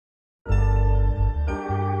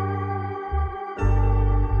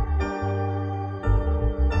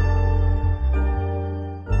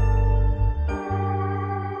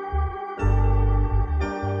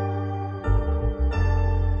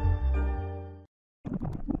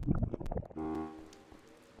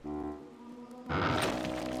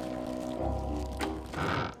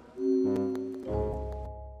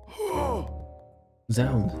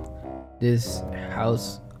Sound. This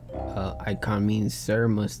house icon means sir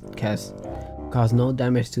must cause no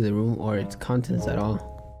damage to the room or its contents at all.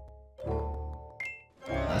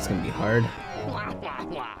 That's gonna be hard.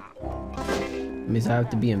 Means I have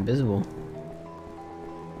to be invisible.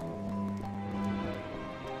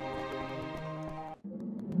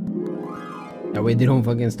 That way they don't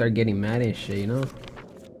fucking start getting mad and shit, you know?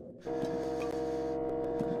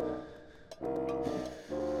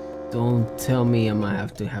 Don't tell me I'm gonna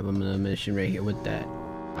have to have a mission right here with that.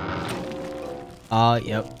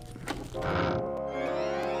 Yep.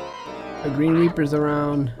 A Green Reaper's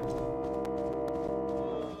around.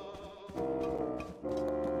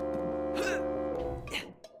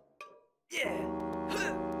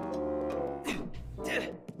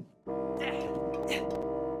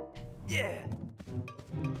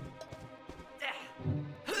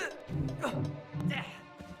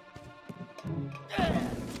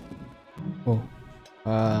 Oh,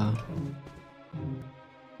 I'll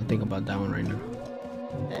think about that one right now.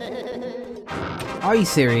 Are you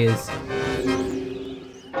serious? I'm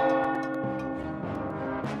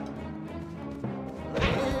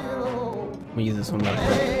gonna use this one real quick.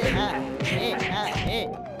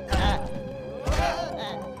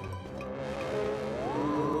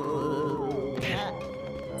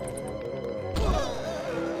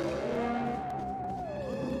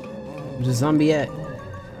 Where's the zombie at?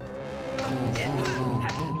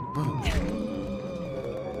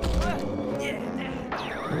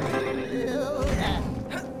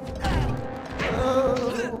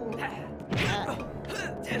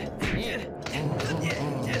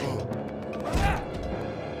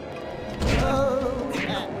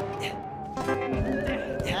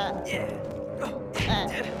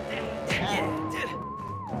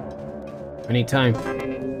 I need time.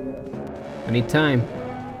 I need time.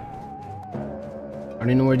 I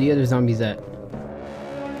don't know where the other zombie's at.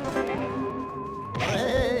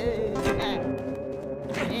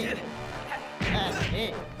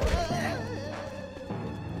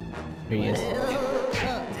 There he is.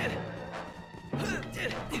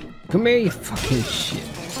 Come here, you fucking shit.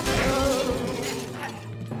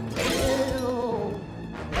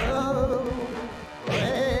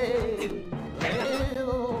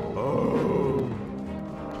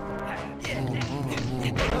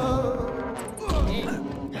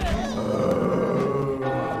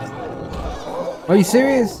 Are you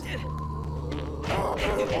serious?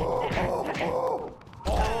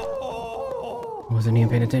 Wasn't even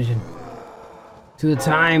paying attention to the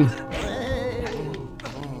time.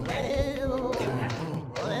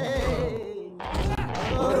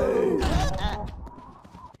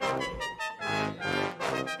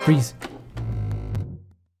 Freeze.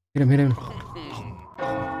 Hit him, hit him.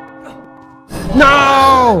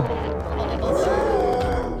 No!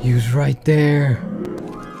 He was right there.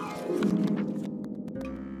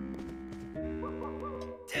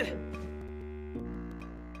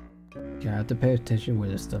 Yeah, I have to pay attention where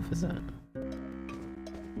this stuff is at.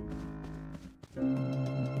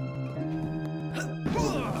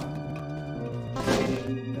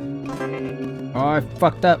 Oh, I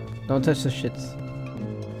fucked up. Don't touch the shits.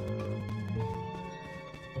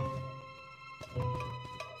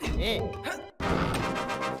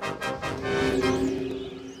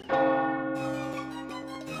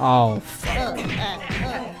 Oh, fuck.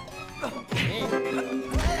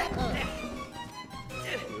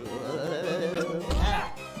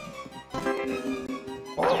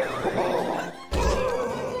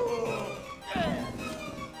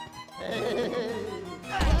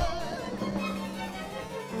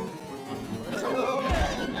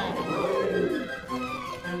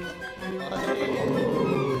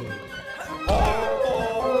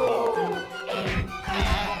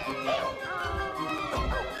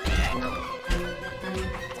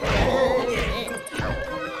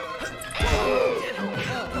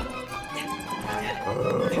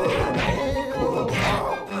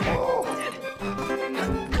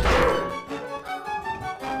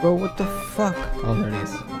 Bro, what the fuck? Oh, there it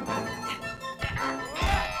is.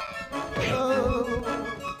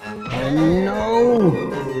 Oh no!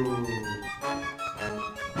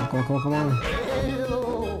 Come on, come on, come on.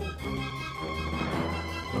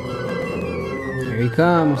 Here he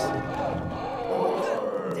comes.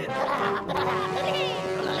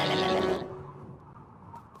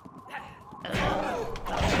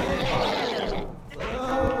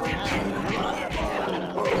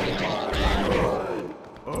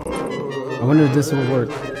 I wonder if this will work.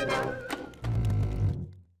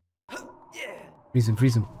 Freeze him,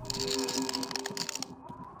 freeze him.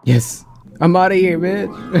 Yes! I'm out of here, bitch!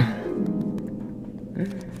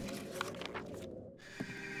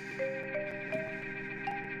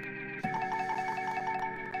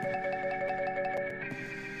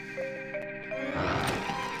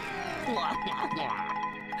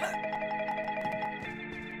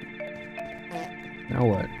 Now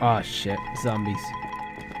what? Oh shit, zombies.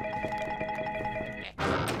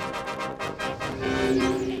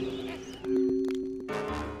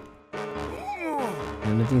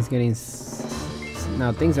 And things getting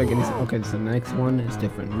now things are getting okay. So the next one is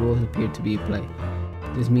different. Rules appear to be play.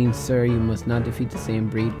 This means, sir, you must not defeat the same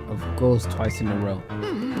breed of ghouls twice in a row.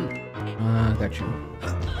 Ah, got you.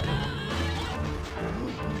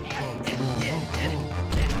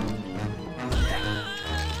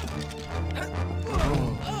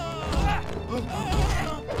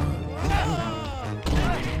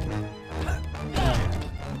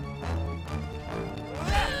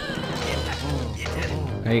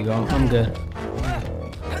 There you go. I'm good.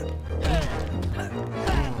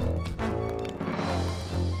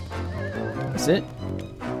 That's it.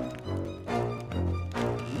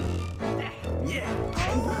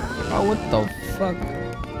 Oh, what the fuck?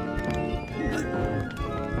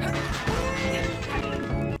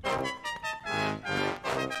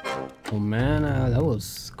 Oh man, that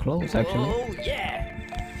was close actually. Oh yeah.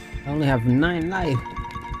 I only have 9 life.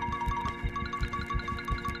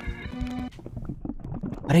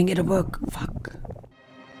 I didn't get a book. Fuck.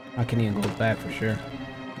 I can even go back for sure.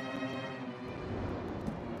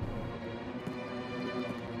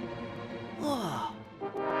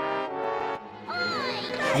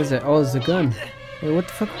 What is it? Oh, it's a gun. Wait, what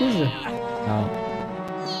the fuck was it? Oh.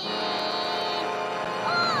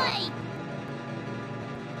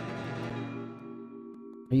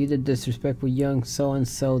 Are you the disrespectful young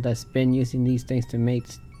so-and-so that's been using these things to make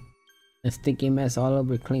a stinky mess all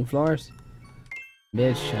over clean floors?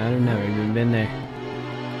 Bitch, I've never even been there.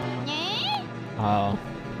 Oh,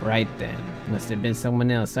 right then. Must have been someone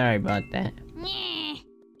else. Sorry about that.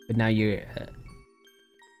 But now your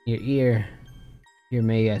ear, you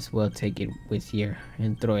may as well take it with you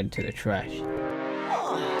and throw it into the trash.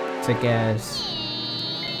 Sick ass.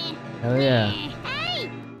 Hell yeah.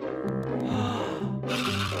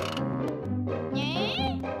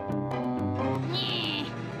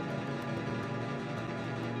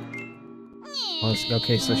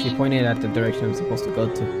 Okay, so she pointed at the direction I'm supposed to go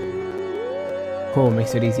to. Cool,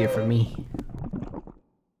 makes it easier for me.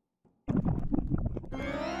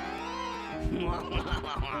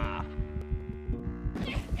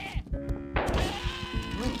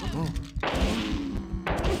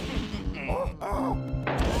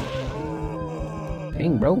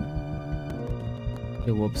 Dang, bro.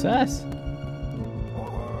 It whoops ass.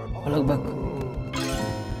 Oh, look back.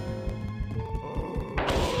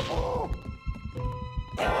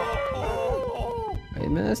 Hey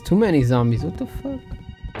man, that's too many zombies. What the fuck?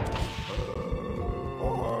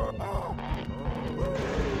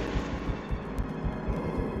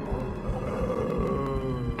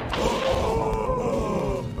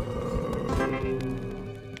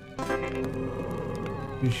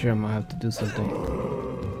 Pretty sure I'm gonna have to do something.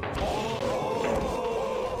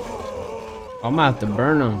 I'm gonna have to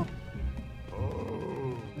burn them.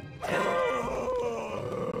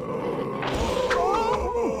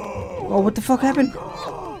 Oh, what the fuck happened?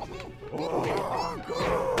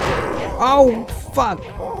 Oh, fuck.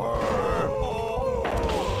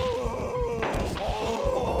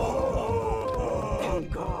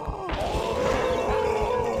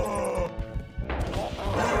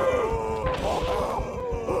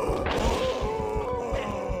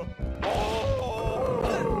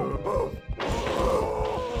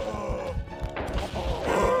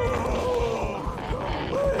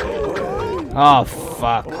 Oh,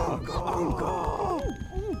 fuck.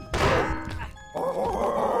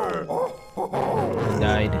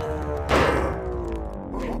 Died.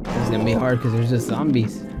 This is gonna be hard because there's just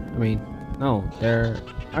zombies. I mean, no,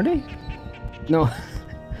 are they? No,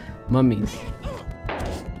 mummies.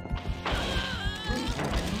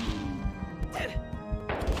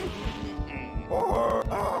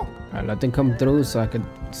 Alright, let them come through so I could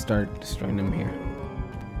start destroying them here.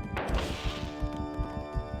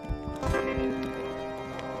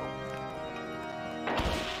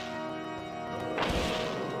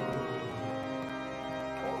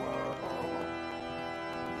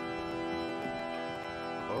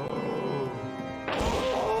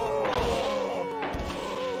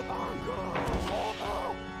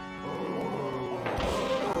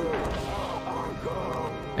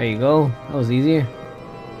 There you go. That was easier.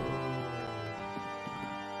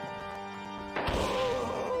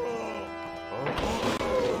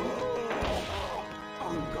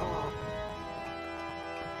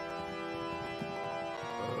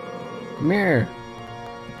 Come here.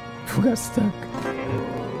 Who got stuck?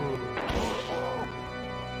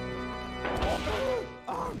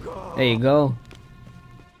 There you go.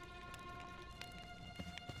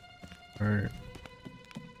 Or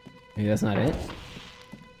maybe that's not it.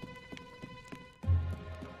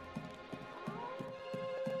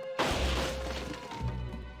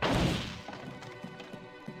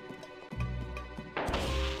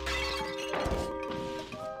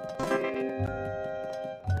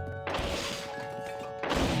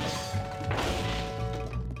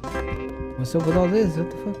 What's up with all this?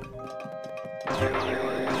 What the fuck?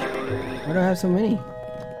 Why do I have so many?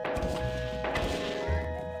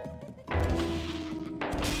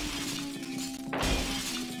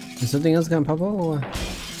 Is something else gonna pop up or what?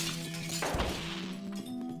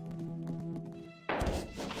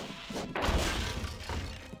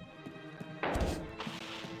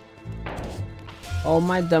 Oh,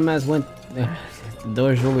 my dumbass went. The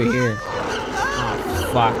door's over here. Oh,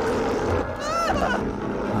 fuck.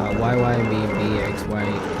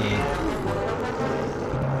 YYBBXYA.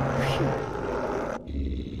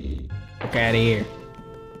 Fuck out of here.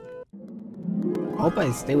 I hope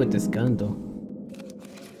I stay with this gun though.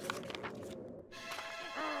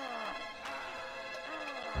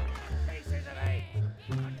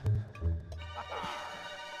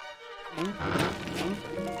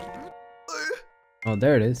 Oh,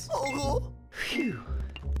 there it is. Phew.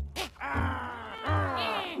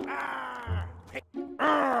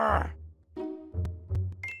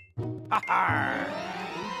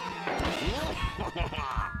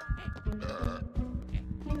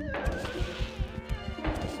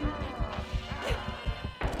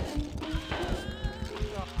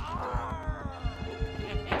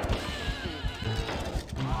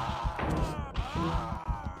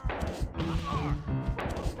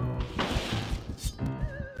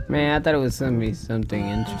 Man, I thought it was gonna be something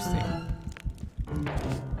interesting.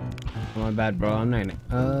 Oh, my bad, bro. I'm not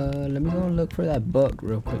gonna. Let me go look for that book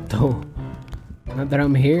real quick, though. Not that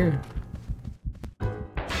I'm here.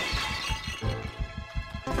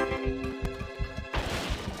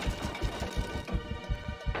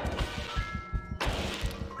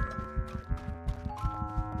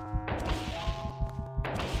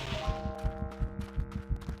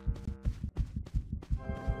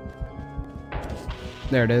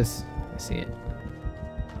 There it is. I see it.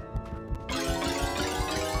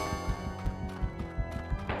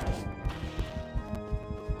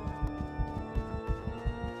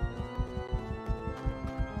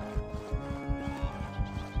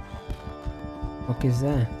 What is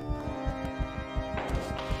that?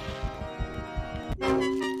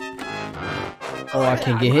 Oh, I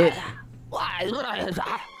can get hit.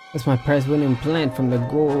 That's my prize winning plant from the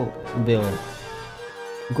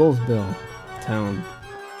Goldsville town.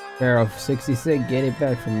 Barrel of 66, get it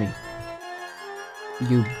back from me.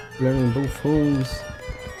 You blurring buffoons.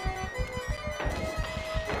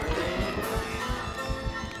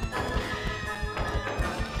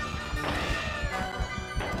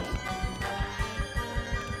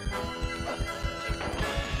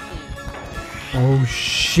 Oh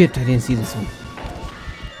shit, I didn't see this one.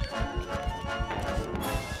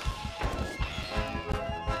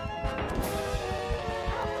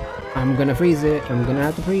 I'm gonna freeze it. I'm gonna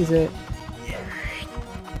have to freeze it.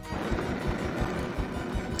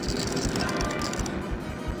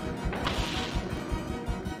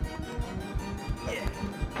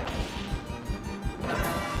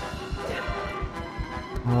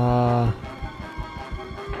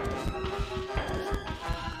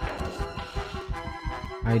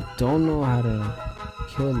 I don't know how to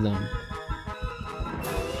kill them.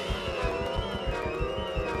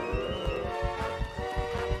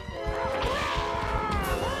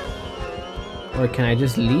 Or can I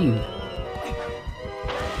just leave?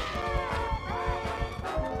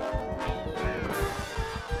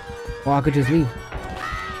 Oh, I could just leave.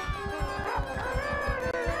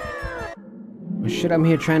 Oh, shit, I'm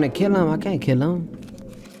here trying to kill him. I can't kill him.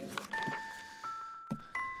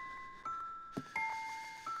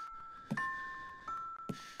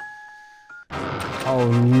 Oh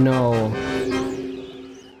no.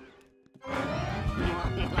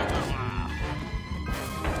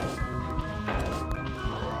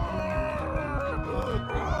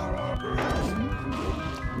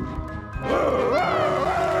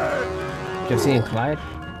 Jesse and Clyde?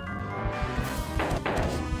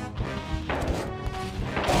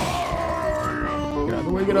 Get out of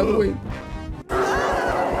the way, get out of the way.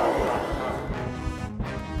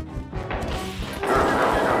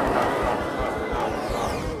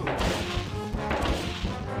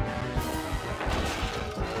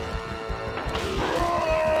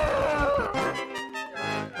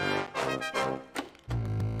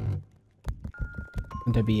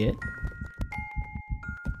 Would that be it?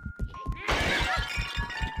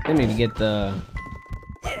 I need to get the...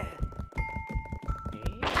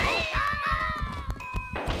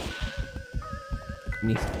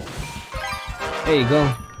 There you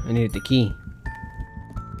go. I needed the key.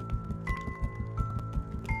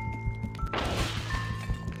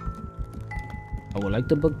 I would like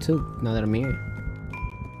the book too, now that I'm here.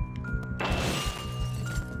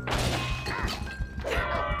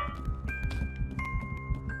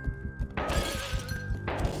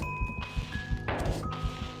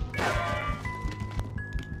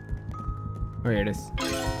 Oh, here it is.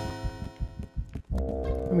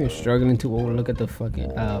 I'm here struggling to overlook at the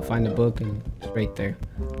fucking, find the book, and it's right there.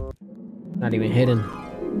 Not even hidden.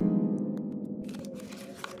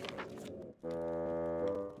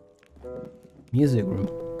 Music room.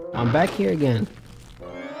 I'm back here again.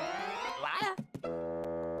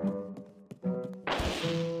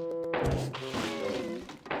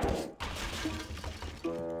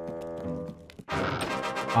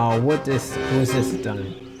 Oh, what's this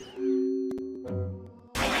done?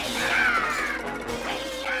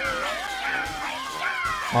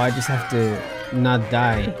 Oh, I just have to not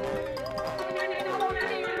die.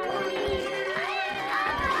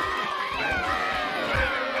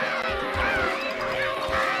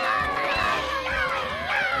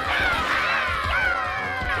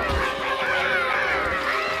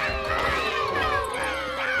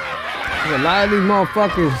 There's a lot of these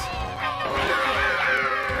motherfuckers.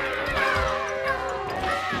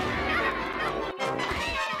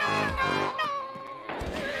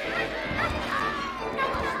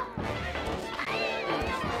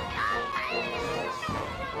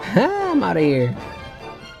 I'm out of here.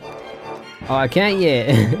 Oh, I can't yet.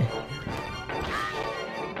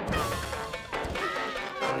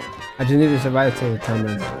 I just need to survive till the time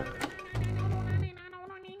runs out.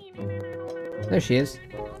 There she is.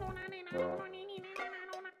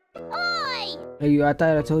 Hey, you, I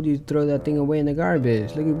thought I told you to throw that thing away in the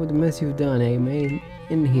garbage. Look at what the mess you've done, hey man.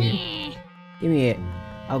 In here. Give me it.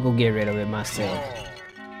 I'll go get rid of it myself.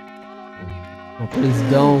 Oh, please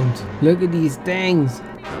don't. Look at these things.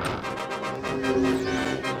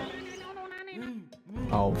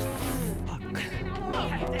 Oh, fuck.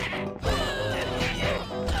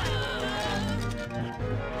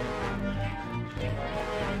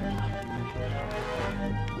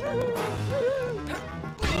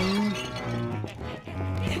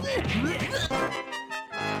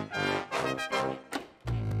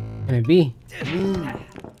 Can it be?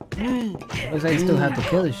 Looks like I still have to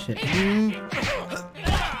kill this shit.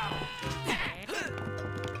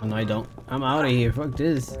 Oh no, I don't. I'm out of here. Fuck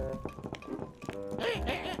this.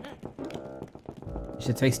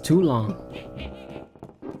 Shit takes too long.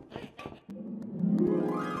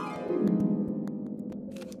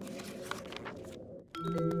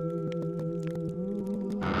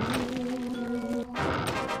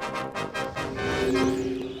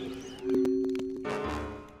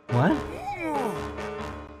 What?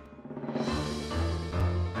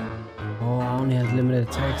 Oh, I only have limited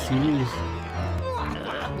attacks to use.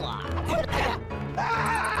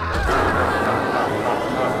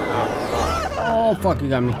 Oh fuck, you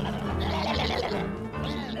got me.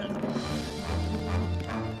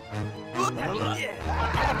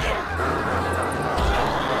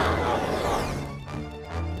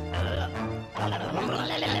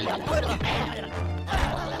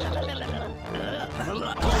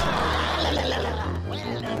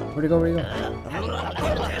 Where'd he go? Where'd he go?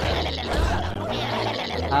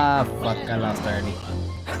 Ah, fuck, I lost already.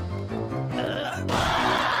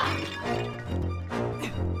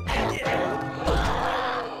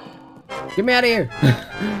 Get me out of here!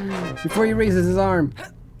 Before he raises his arm.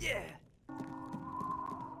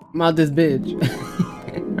 I'm out this bitch.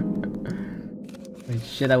 Like,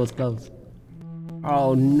 shit, that was close.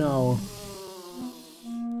 Oh no.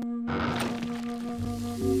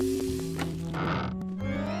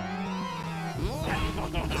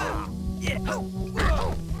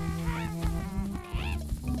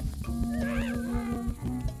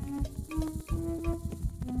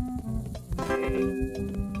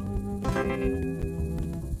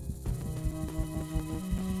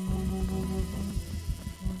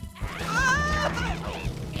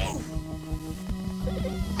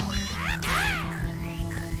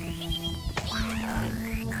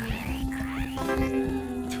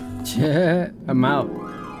 I'm out.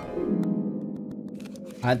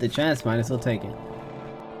 I had the chance, might as well take it.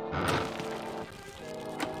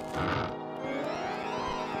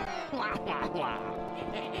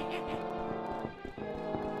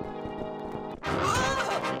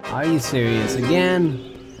 Are you serious again?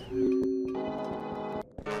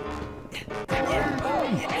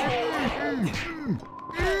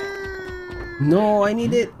 No, I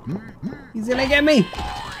need it. He's gonna get me.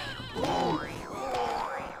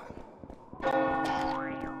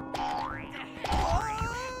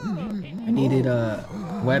 needed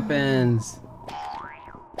weapons.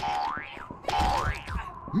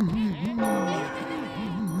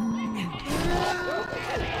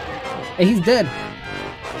 Hey, he's dead.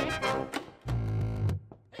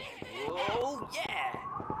 Oh yeah.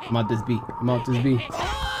 I'm out this beat. I'm out this beat.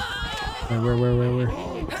 Where?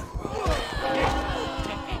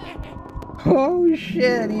 Oh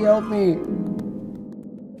shit, he helped me.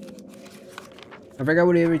 I forgot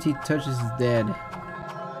whatever he touches is dead.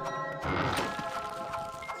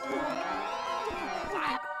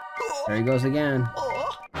 There he goes again. Oh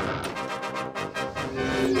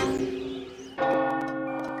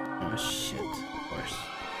shit, of course.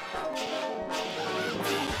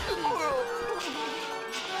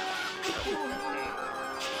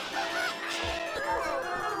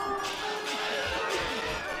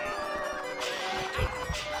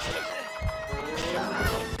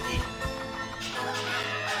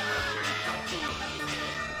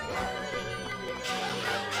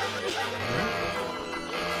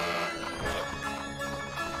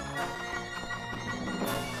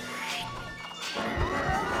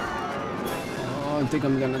 I think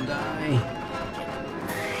I'm gonna die.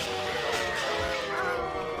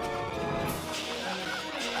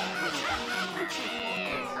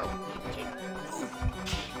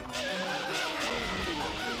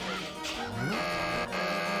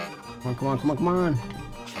 Come on.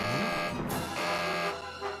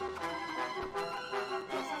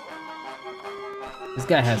 This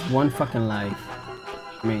guy has one fucking life.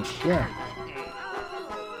 I mean, yeah.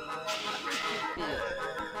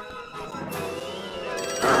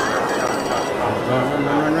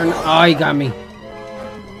 Run. Oh, he got me.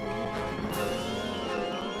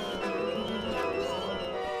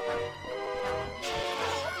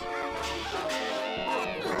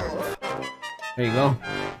 There you go.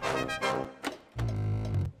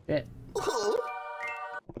 Shit.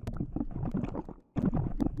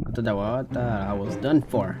 I was done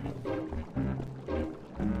for.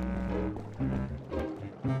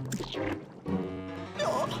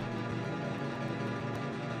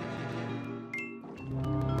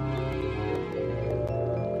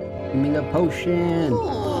 Give me the potion.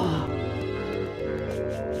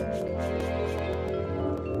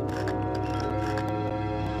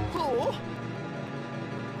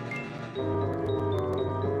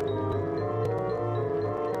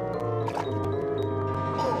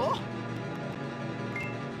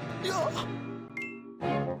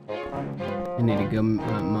 I need to give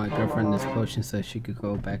my girlfriend this potion so she could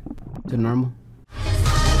go back to normal.